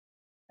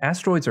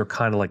Asteroids are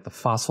kind of like the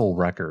fossil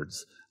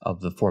records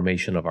of the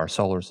formation of our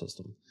solar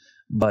system.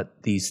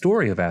 But the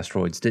story of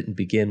asteroids didn't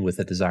begin with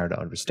a desire to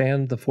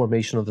understand the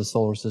formation of the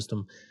solar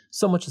system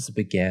so much as it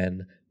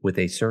began with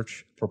a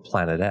search for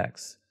Planet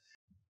X.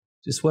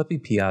 Giuseppe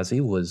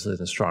Piazzi was an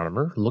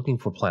astronomer looking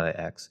for Planet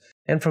X,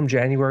 and from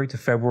January to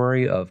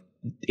February of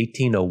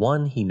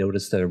 1801, he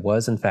noticed there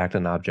was, in fact,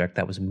 an object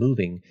that was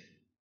moving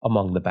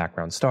among the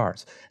background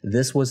stars.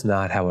 This was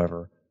not,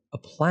 however, a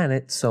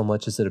planet so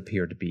much as it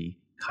appeared to be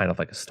kind of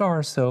like a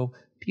star, so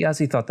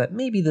Piazzi thought that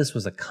maybe this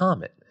was a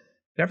comet.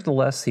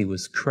 Nevertheless, he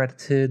was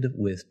credited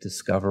with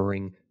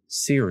discovering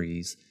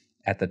Ceres.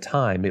 At the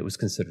time, it was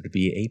considered to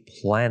be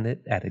a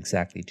planet at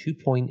exactly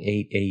 2.8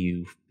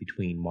 AU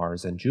between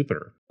Mars and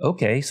Jupiter.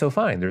 Okay, so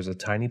fine, there's a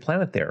tiny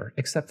planet there,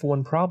 except for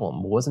one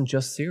problem. It wasn't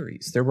just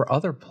Ceres. There were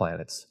other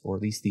planets, or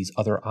at least these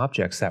other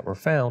objects that were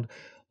found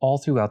all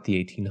throughout the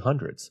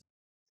 1800s.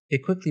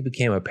 It quickly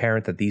became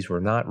apparent that these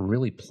were not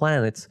really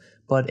planets,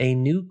 but a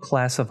new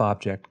class of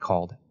object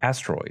called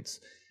asteroids.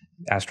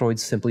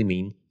 Asteroids simply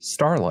mean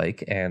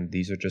star-like, and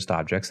these are just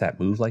objects that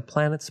move like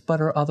planets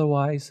but are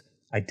otherwise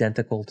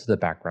identical to the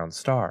background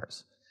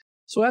stars.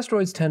 So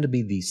asteroids tend to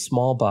be these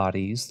small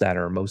bodies that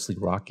are mostly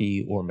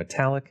rocky or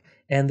metallic,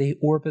 and they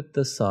orbit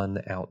the Sun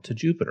out to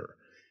Jupiter.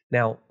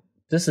 Now,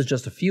 this is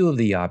just a few of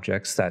the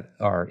objects that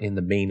are in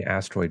the main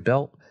asteroid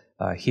belt.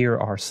 Here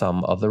are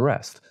some of the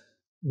rest.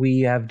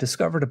 We have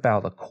discovered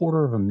about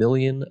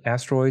 250,000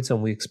 asteroids,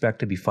 and we expect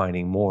to be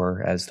finding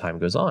more as time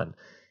goes on.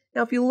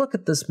 Now, if you look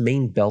at this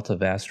main belt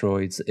of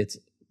asteroids, it's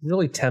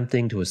really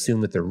tempting to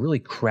assume that they're really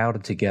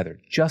crowded together,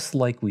 just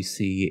like we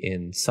see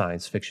in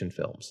science fiction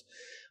films.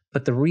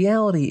 But the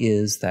reality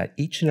is that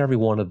each and every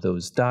one of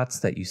those dots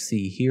that you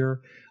see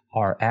here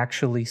are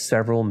actually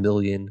several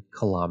million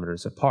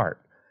kilometers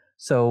apart.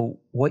 So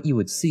what you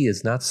would see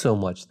is not so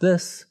much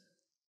this,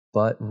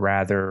 but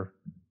rather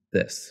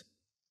this.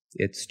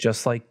 It's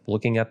just like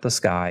looking at the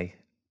sky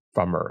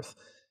from Earth.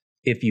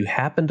 If you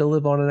happen to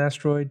live on an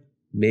asteroid,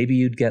 maybe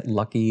you'd get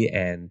lucky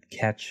and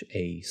catch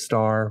a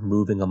star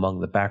moving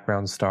among the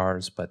background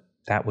stars, but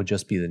that would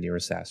just be the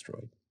nearest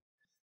asteroid.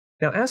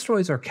 Now,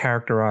 asteroids are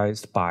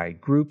characterized by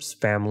groups,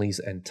 families,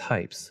 and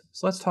types.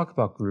 So let's talk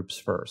about groups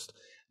first.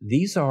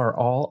 These are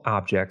all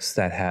objects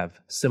that have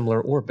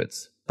similar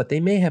orbits, but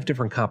they may have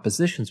different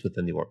compositions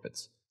within the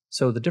orbits.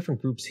 So the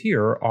different groups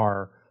here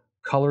are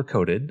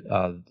color-coded,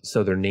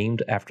 so they're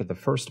named after the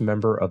first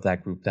member of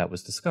that group that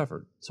was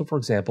discovered. So for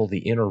example, the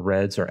inner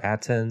reds are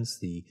Atens,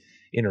 the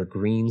inner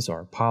greens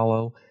are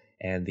Apollo,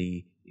 and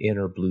the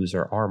inner blues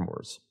are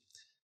Amors.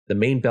 The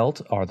main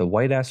belt are the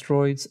white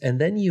asteroids, and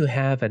then you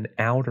have an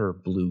outer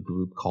blue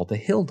group called the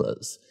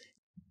Hildas.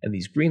 And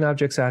these green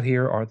objects out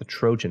here are the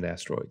Trojan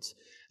asteroids.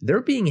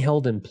 They're being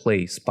held in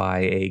place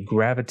by a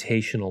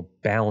gravitational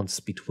balance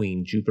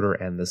between Jupiter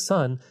and the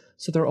Sun,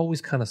 so they're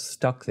always kind of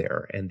stuck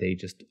there, and they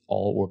just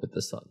all orbit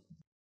the Sun.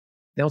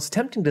 Now, it's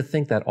tempting to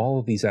think that all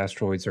of these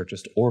asteroids are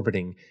just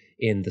orbiting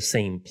in the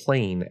same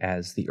plane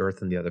as the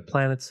Earth and the other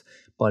planets,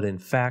 but in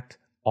fact,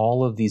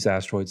 all of these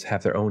asteroids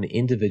have their own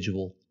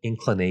individual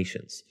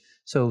inclinations.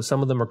 So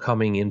some of them are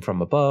coming in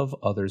from above,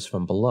 others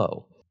from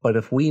below. But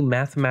if we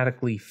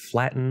mathematically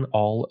flatten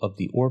all of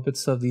the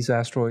orbits of these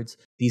asteroids,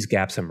 these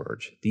gaps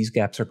emerge. These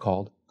gaps are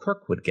called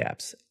Kirkwood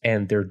gaps,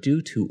 and they're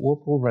due to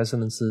orbital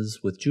resonances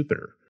with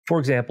Jupiter. For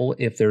example,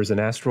 if there's an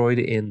asteroid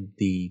in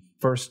the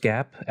first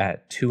gap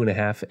at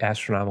 2.5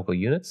 astronomical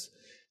units,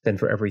 then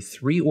for every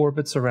 3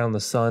 orbits around the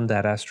Sun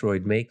that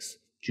asteroid makes,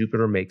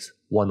 Jupiter makes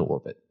 1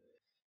 orbit.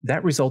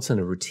 That results in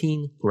a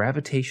routine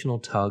gravitational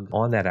tug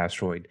on that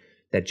asteroid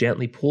that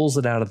gently pulls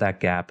it out of that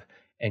gap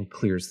and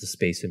clears the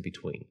space in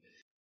between.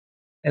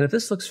 And if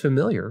this looks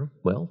familiar,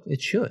 well, it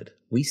should.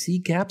 We see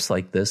gaps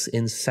like this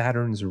in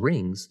Saturn's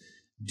rings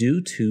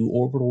due to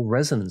orbital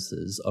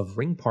resonances of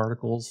ring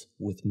particles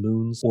with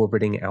moons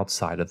orbiting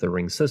outside of the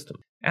ring system.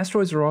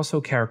 Asteroids are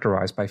also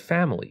characterized by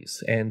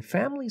families, and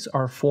families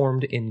are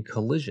formed in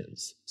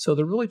collisions. So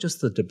they're really just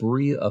the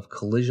debris of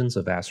collisions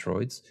of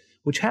asteroids,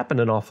 which happen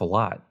an awful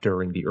lot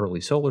during the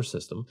early solar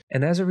system,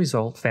 and as a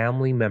result,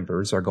 family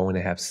members are going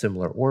to have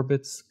similar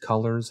orbits,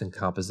 colors, and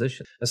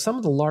composition. Now, some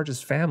of the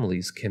largest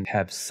families can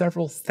have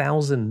several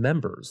thousand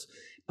members,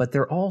 but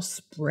they're all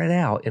spread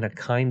out in a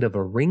kind of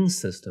a ring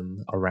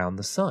system around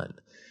the Sun.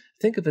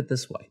 Think of it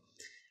this way.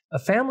 A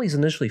family is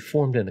initially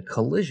formed in a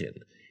collision,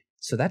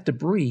 so that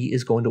debris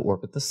is going to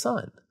orbit the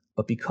Sun.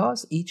 But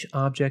because each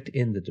object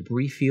in the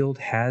debris field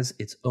has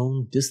its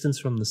own distance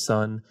from the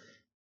Sun,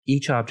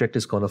 each object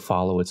is going to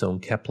follow its own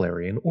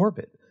Keplerian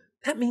orbit.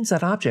 That means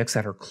that objects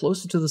that are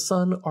closer to the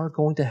Sun are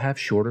going to have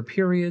shorter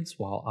periods,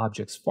 while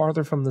objects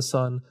farther from the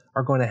Sun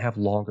are going to have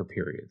longer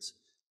periods.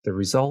 The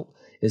result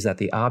is that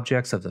the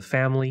objects of the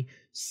family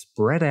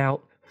spread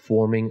out,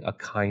 forming a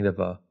kind of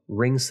a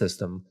ring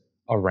system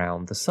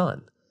around the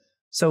Sun.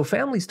 So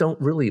families don't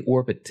really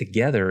orbit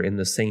together in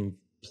the same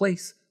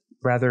place.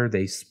 Rather,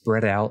 they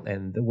spread out,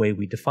 and the way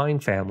we define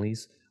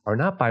families are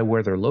not by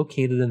where they're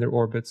located in their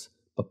orbits,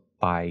 but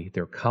by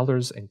their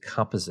colors and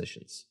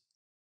compositions.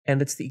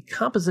 And it's the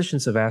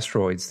compositions of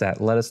asteroids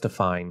that let us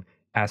define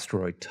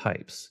asteroid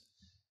types.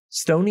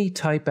 Stony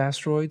type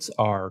asteroids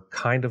are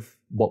kind of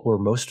what we're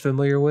most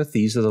familiar with.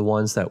 These are the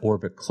ones that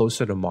orbit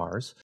closer to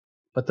Mars.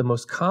 But the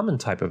most common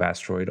type of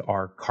asteroid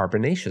are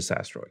carbonaceous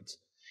asteroids.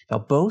 Now,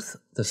 both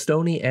the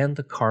stony and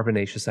the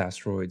carbonaceous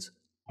asteroids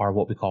are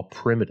what we call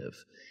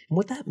primitive. And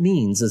what that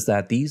means is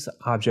that these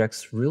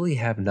objects really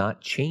have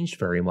not changed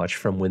very much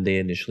from when they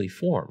initially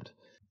formed.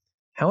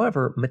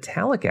 However,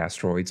 metallic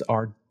asteroids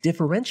are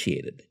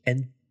differentiated,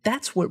 and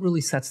that's what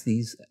really sets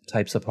these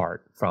types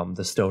apart from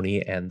the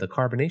stony and the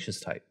carbonaceous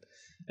type.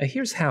 Now,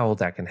 here's how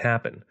that can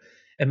happen.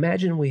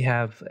 Imagine we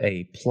have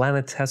a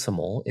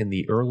planetesimal in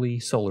the early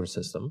solar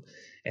system,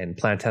 and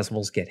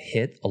planetesimals get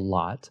hit a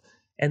lot,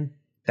 and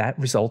that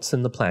results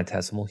in the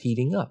planetesimal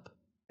heating up.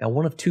 Now,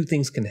 one of two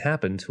things can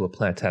happen to a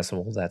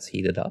planetesimal that's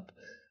heated up.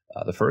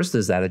 The first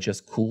is that it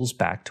just cools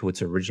back to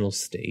its original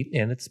state,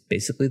 and it's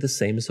basically the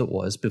same as it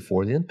was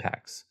before the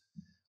impacts.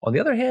 On the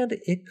other hand,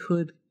 it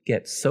could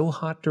get so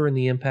hot during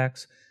the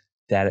impacts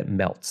that it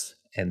melts,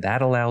 and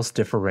that allows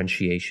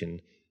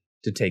differentiation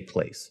to take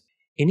place.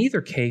 In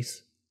either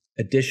case,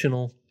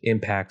 additional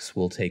impacts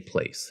will take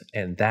place,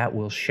 and that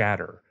will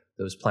shatter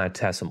those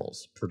planetesimals,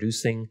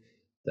 producing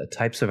the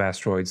types of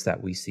asteroids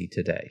that we see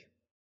today.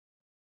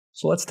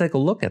 So let's take a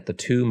look at the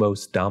two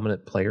most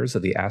dominant players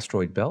of the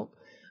asteroid belt.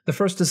 The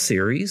first is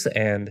Ceres,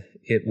 and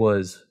it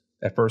was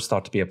at first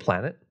thought to be a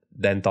planet,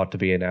 then thought to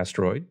be an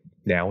asteroid.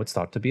 Now it's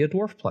thought to be a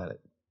dwarf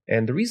planet.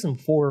 And the reason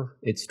for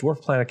its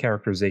dwarf planet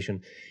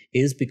characterization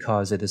is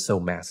because it is so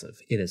massive.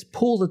 It has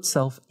pulled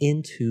itself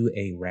into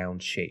a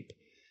round shape.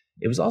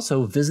 It was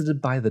also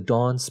visited by the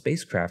Dawn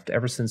spacecraft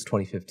ever since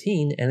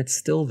 2015, and it's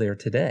still there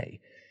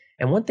today.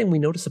 And one thing we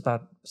notice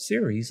about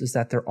Ceres is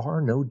that there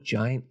are no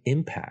giant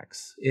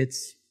impacts.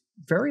 It's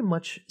very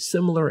much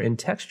similar in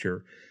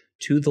texture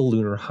to the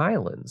lunar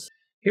highlands.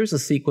 Here's a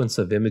sequence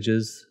of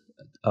images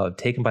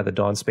taken by the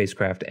Dawn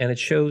spacecraft, and it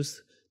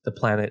shows the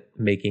planet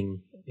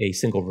making a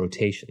single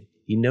rotation.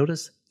 You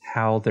notice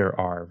how there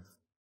are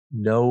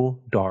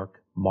no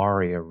dark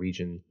Maria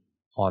region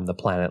on the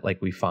planet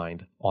like we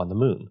find on the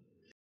moon.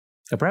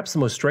 Now, perhaps the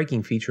most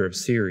striking feature of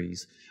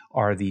Ceres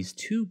are these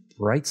two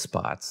bright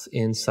spots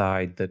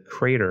inside the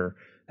crater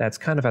that's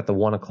kind of at the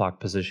 1 o'clock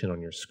position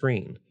on your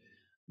screen.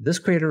 This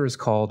crater is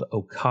called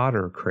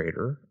Itokawa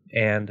crater,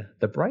 and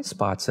the bright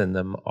spots in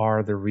them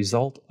are the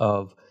result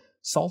of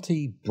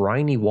salty,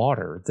 briny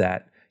water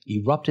that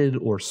erupted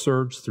or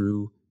surged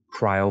through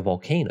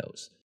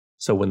cryovolcanoes.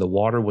 So when the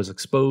water was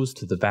exposed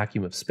to the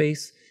vacuum of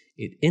space,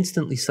 it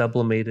instantly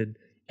sublimated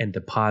and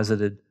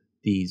deposited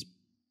these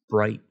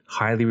bright,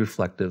 highly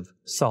reflective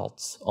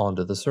salts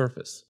onto the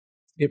surface.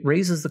 It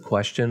raises the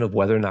question of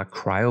whether or not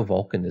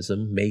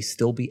cryovolcanism may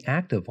still be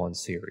active on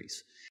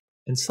Ceres.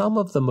 And some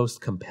of the most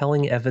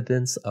compelling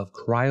evidence of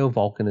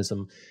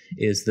cryovolcanism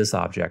is this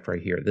object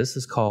right here. This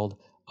is called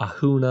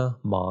Ahuna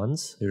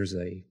Mons. There's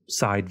a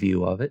side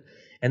view of it.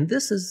 And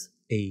this is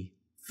a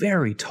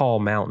very tall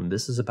mountain.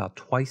 This is about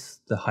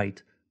twice the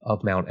height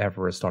of Mount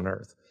Everest on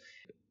Earth.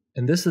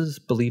 And this is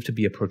believed to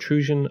be a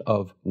protrusion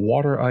of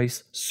water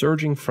ice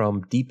surging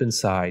from deep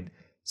inside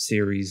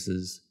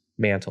Ceres's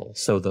mantle.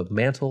 So the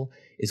mantle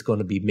is going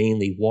to be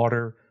mainly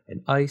water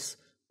and ice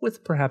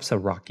with perhaps a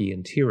rocky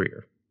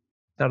interior.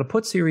 Now, to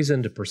put Ceres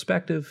into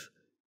perspective,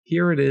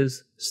 here it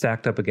is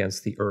stacked up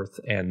against the Earth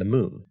and the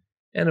Moon.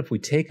 And if we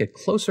take a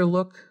closer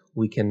look,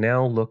 we can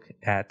now look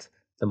at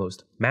the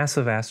most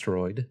massive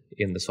asteroid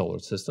in the solar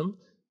system,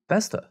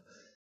 Vesta.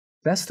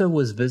 Vesta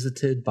was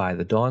visited by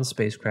the Dawn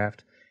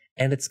spacecraft,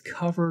 and it's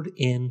covered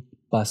in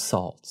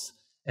basalts.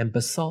 And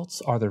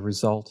basalts are the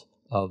result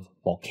of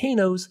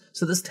volcanoes,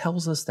 so this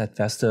tells us that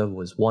Vesta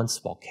was once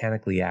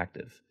volcanically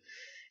active.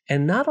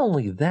 And not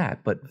only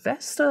that, but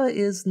Vesta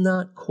is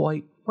not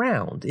quite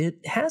round. It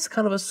has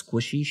kind of a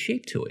squishy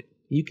shape to it.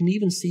 You can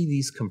even see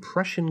these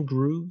compression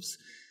grooves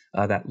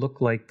that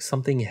look like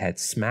something had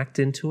smacked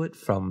into it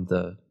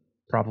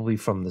probably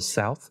from the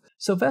south.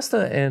 So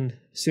Vesta and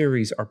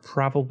Ceres are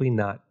probably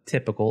not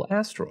typical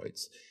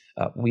asteroids.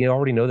 We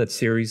already know that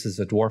Ceres is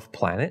a dwarf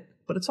planet,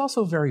 but it's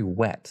also very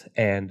wet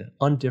and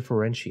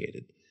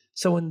undifferentiated.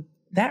 So in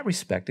that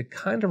respect, it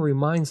kind of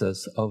reminds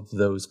us of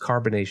those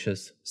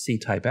carbonaceous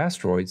C-type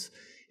asteroids,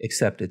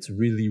 except it's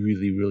really,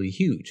 really, really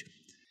huge.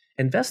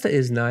 And Vesta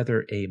is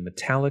neither a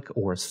metallic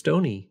or a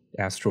stony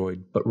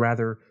asteroid, but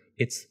rather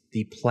it's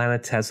the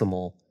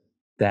planetesimal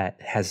that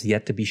has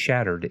yet to be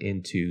shattered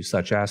into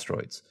such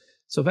asteroids.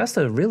 So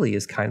Vesta really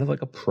is kind of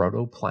like a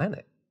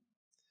proto-planet.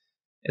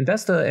 And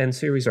Vesta and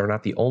Ceres are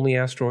not the only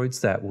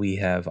asteroids that we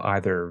have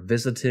either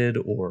visited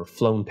or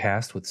flown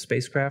past with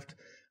spacecraft.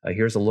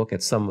 Here's a look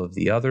at some of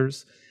the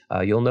others.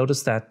 You'll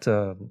notice that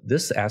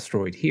this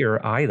asteroid here,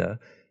 Ida,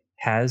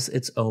 has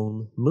its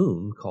own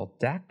moon called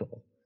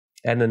Dactyl.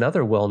 And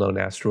another well-known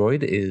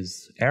asteroid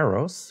is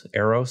Eros.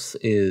 Eros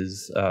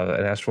is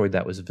an asteroid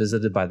that was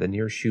visited by the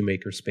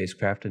Near-Shoemaker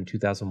spacecraft in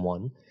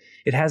 2001.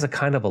 It has a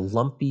kind of a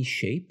lumpy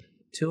shape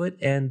to it,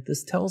 and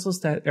this tells us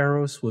that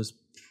Eros was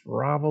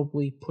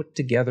probably put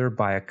together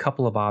by a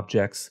couple of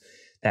objects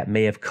that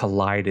may have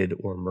collided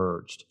or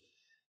merged.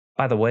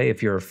 By the way,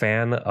 if you're a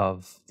fan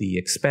of The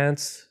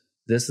Expanse,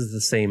 this is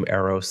the same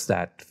Eros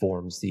that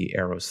forms the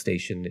Eros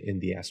station in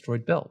the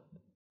asteroid belt.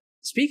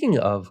 Speaking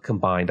of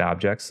combined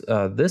objects,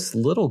 this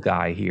little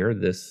guy here,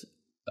 this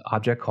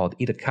object called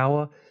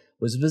Itokawa,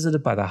 was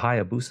visited by the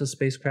Hayabusa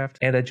spacecraft,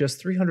 and at just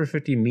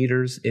 350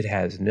 meters, it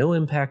has no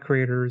impact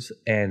craters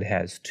and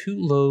has 2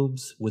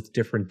 lobes with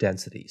different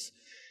densities.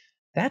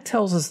 That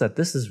tells us that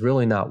this is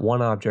really not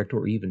one object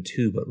or even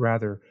 2, but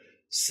rather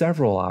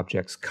several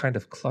objects kind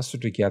of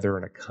clustered together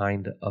in a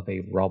kind of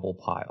a rubble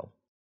pile.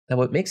 Now,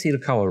 what makes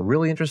Itokawa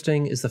really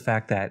interesting is the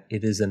fact that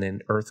it is in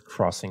an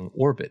Earth-crossing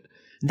orbit.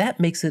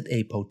 That makes it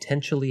a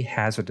potentially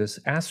hazardous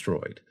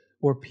asteroid,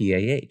 or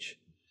PAH.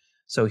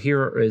 So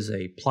here is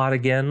a plot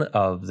again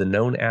of the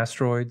known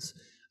asteroids,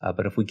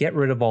 but if we get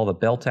rid of all the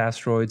belt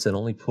asteroids and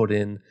only put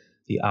in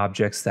the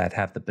objects that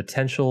have the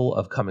potential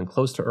of coming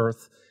close to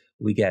Earth,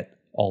 we get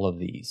all of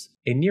these.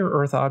 A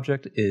near-Earth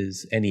object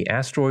is any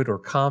asteroid or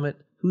comet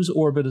whose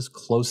orbit is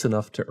close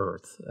enough to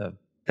Earth.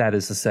 That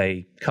is to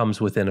say, comes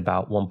within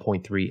about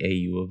 1.3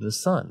 AU of the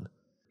Sun.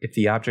 If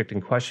the object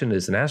in question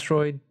is an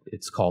asteroid,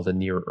 it's called a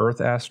near-Earth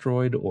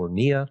asteroid, or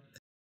NEA,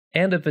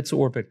 and if its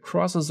orbit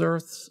crosses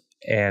Earth's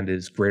and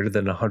is greater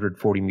than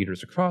 140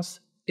 meters across,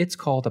 it's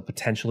called a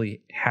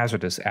potentially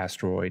hazardous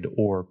asteroid,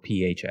 or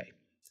PHA.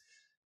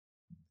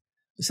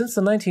 Since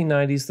the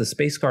 1990s, the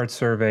Space Guard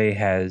survey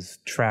has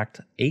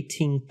tracked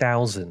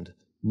 18,000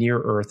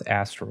 near-Earth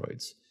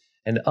asteroids,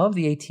 and of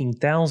the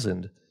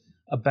 18,000,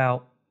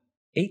 about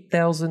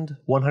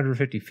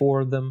 8,154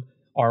 of them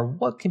are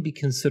what can be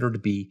considered to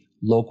be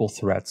local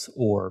threats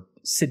or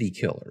city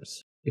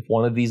killers. If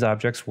one of these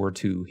objects were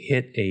to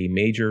hit a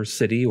major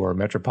city or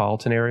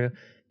metropolitan area,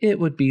 it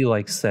would be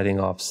like setting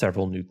off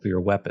several nuclear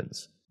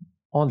weapons.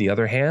 On the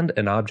other hand,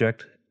 an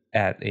object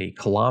at a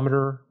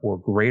kilometer or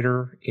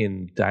greater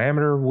in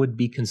diameter would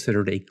be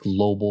considered a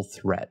global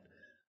threat.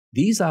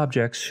 These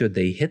objects, should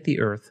they hit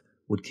the Earth,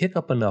 would kick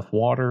up enough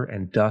water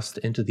and dust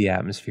into the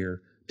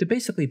atmosphere to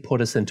basically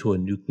put us into a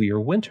nuclear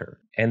winter,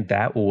 and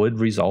that would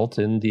result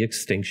in the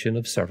extinction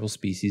of several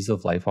species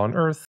of life on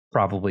Earth,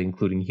 probably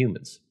including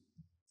humans.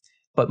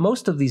 But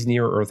most of these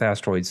near-Earth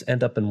asteroids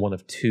end up in one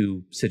of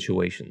 2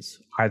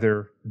 situations.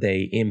 Either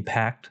they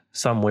impact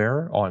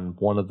somewhere on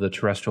one of the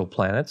terrestrial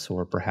planets,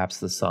 or perhaps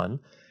the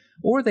Sun,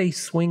 or they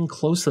swing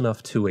close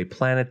enough to a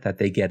planet that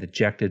they get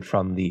ejected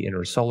from the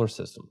inner solar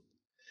system.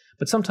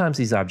 But sometimes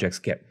these objects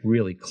get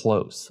really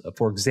close.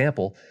 For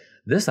example,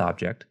 this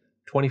object,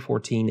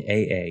 2014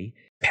 AA,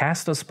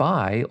 passed us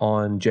by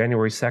on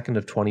January 2nd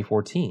of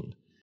 2014.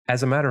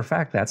 As a matter of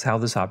fact, that's how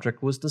this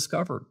object was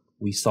discovered.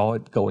 We saw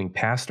it going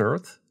past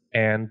Earth,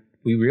 and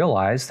we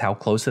realized how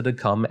close it had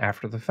come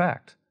after the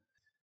fact.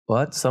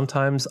 But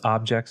sometimes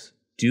objects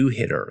do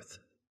hit Earth.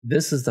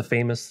 This is the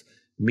famous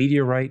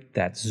meteorite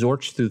that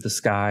zorched through the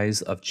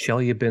skies of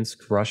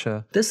Chelyabinsk,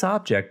 Russia. This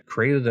object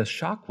created a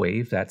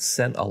shockwave that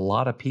sent a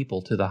lot of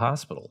people to the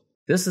hospital.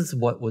 This is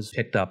what was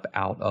picked up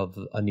out of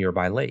a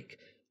nearby lake.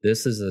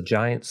 This is a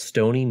giant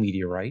stony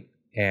meteorite,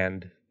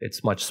 and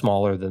it's much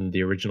smaller than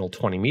the original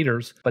 20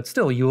 meters, but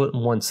still you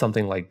wouldn't want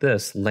something like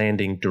this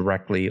landing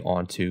directly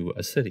onto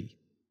a city.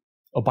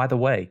 Oh, by the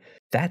way,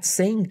 that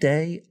same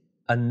day,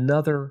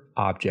 another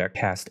object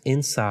passed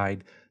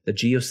inside the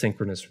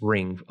geosynchronous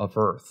ring of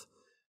Earth.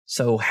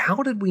 So how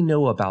did we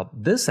know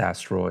about this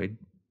asteroid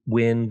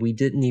when we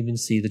didn't even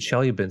see the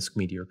Chelyabinsk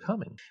meteor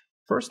coming?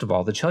 First of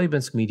all, the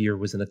Chelyabinsk meteor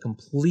was in a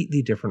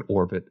completely different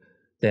orbit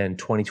than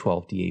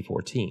 2012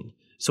 DA14,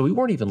 so we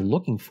weren't even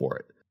looking for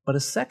it. But a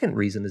second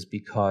reason is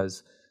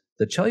because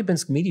the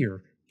Chelyabinsk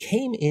meteor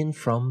came in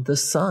from the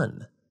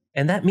Sun.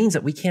 And that means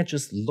that we can't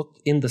just look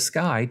in the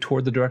sky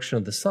toward the direction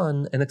of the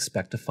Sun and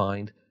expect to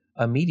find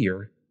a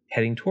meteor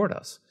heading toward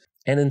us.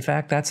 And in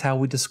fact, that's how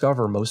we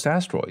discover most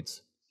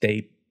asteroids.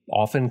 They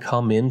often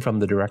come in from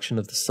the direction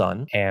of the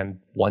Sun, and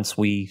once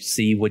we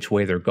see which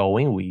way they're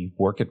going, we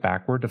work it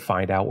backward to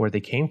find out where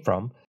they came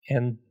from,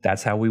 and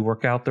that's how we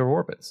work out their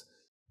orbits.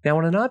 Now,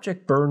 when an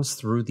object burns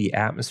through the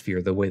atmosphere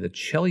the way the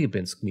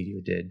Chelyabinsk meteor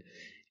did,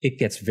 it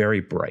gets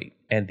very bright,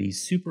 and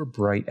these super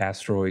bright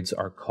asteroids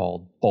are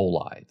called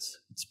bolides.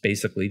 It's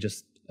basically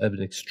just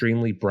an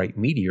extremely bright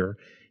meteor,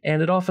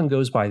 and it often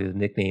goes by the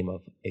nickname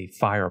of a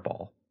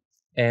fireball.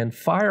 And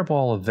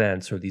fireball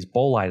events, or these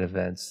bolide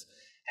events,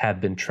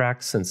 have been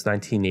tracked since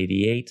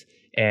 1988,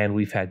 and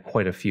we've had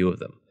quite a few of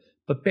them.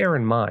 But bear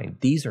in mind,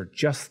 these are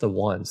just the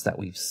ones that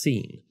we've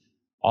seen.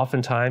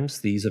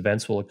 Oftentimes, these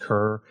events will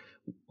occur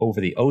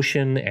over the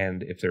ocean,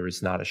 and if there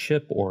is not a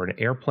ship or an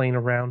airplane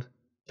around,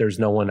 there's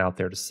no one out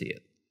there to see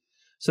it.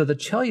 So the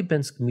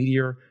Chelyabinsk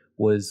meteor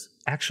was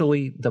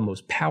actually the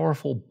most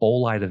powerful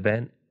bolide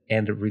event,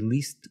 and it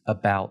released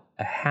about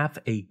a half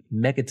a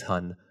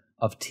megaton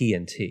of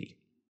TNT.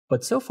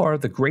 But so far,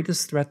 the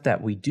greatest threat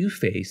that we do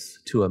face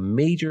to a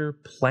major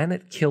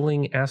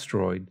planet-killing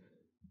asteroid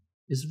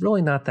is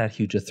really not that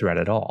huge a threat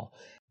at all.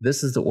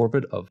 This is the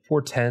orbit of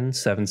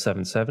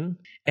 410777,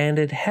 and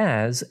it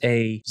has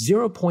a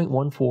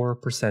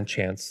 0.14%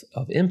 chance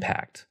of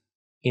impact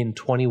in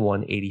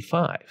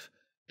 2185.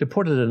 To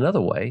put it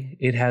another way,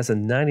 it has a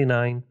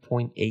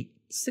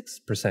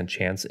 99.86%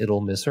 chance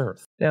it'll miss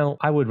Earth. Now,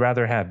 I would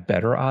rather have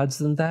better odds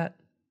than that,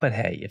 but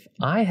hey, if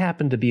I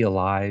happen to be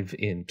alive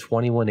in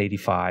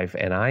 2185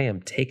 and I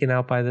am taken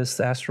out by this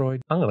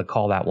asteroid, I'm going to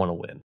call that one a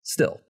win.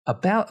 Still,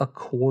 about a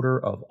quarter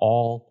of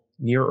all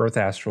near-Earth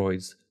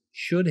asteroids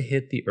should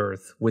hit the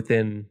Earth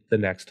within the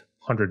next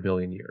 100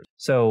 million years.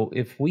 So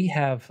if we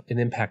have an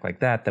impact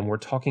like that, then we're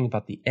talking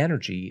about the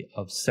energy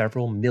of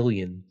several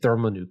million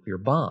thermonuclear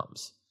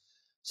bombs.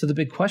 So the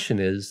big question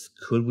is,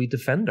 could we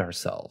defend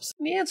ourselves?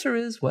 And the answer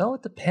is, well,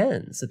 it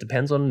depends. It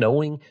depends on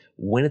knowing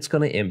when it's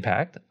going to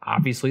impact.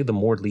 Obviously, the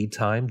more lead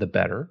time, the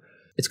better.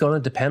 It's going to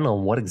depend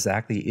on what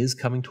exactly is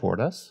coming toward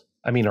us.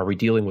 I mean, are we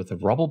dealing with a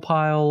rubble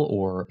pile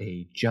or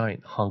a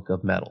giant hunk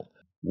of metal?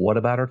 What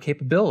about our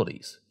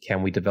capabilities?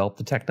 Can we develop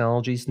the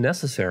technologies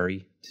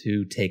necessary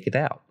to take it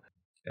out?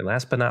 And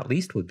last but not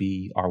least would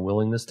be our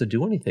willingness to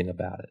do anything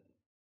about it.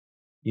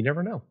 You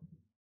never know.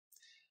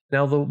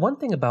 Now, the one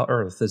thing about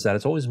Earth is that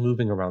it's always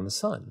moving around the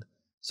sun.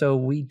 So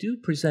we do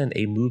present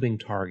a moving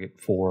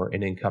target for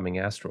an incoming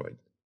asteroid.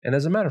 And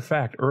as a matter of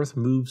fact, Earth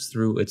moves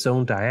through its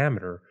own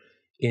diameter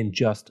in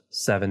just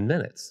 7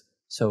 minutes.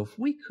 So if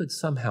we could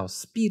somehow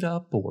speed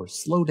up or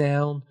slow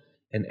down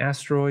an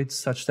asteroid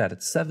such that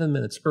it's 7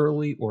 minutes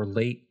early or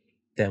late,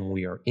 then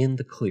we are in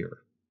the clear.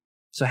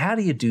 So how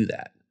do you do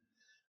that?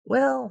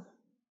 Well,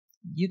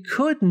 you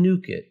could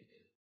nuke it,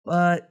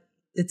 but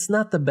it's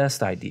not the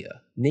best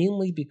idea,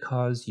 namely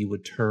because you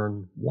would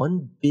turn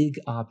one big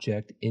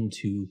object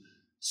into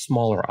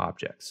smaller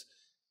objects.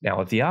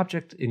 Now, if the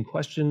object in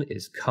question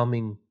is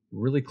coming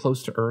really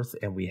close to Earth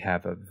and we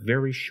have a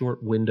very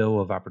short window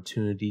of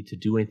opportunity to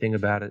do anything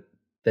about it,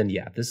 then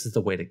yeah, this is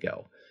the way to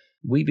go.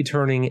 We'd be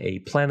turning a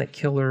planet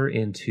killer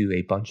into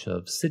a bunch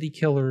of city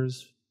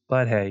killers,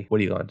 but hey, what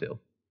are you going to do?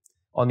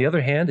 On the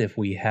other hand, if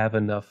we have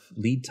enough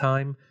lead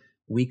time,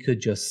 we could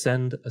just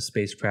send a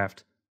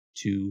spacecraft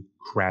to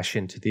crash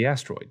into the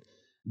asteroid.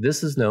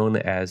 This is known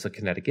as a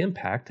kinetic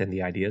impact, and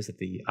the idea is that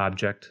the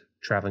object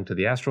traveling to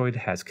the asteroid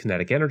has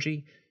kinetic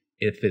energy.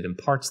 If it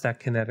imparts that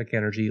kinetic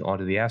energy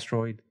onto the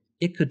asteroid,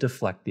 it could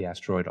deflect the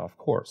asteroid off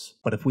course.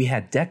 But if we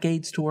had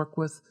decades to work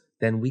with,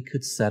 then we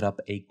could set up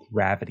a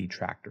gravity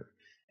tractor.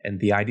 And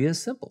the idea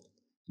is simple.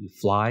 You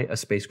fly a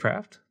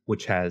spacecraft,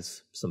 which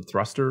has some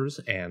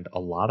thrusters and a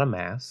lot of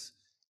mass,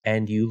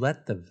 and you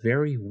let the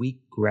very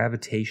weak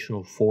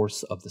gravitational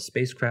force of the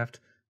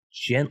spacecraft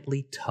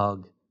gently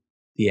tug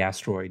the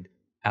asteroid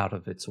out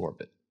of its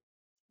orbit.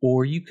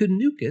 Or you could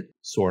nuke it,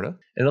 sorta.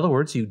 In other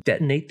words, you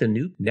detonate the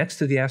nuke next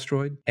to the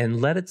asteroid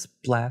and let its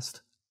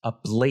blast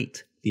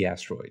ablate the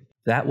asteroid.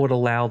 That would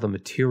allow the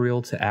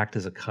material to act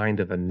as a kind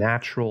of a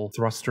natural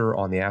thruster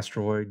on the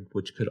asteroid,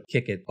 which could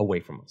kick it away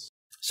from us.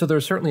 So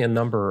there's certainly a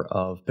number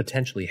of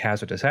potentially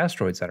hazardous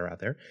asteroids that are out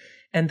there,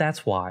 and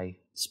that's why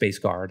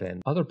SpaceGuard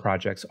and other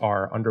projects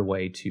are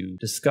underway to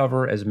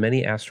discover as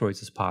many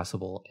asteroids as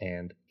possible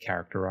and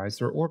characterize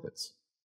their orbits.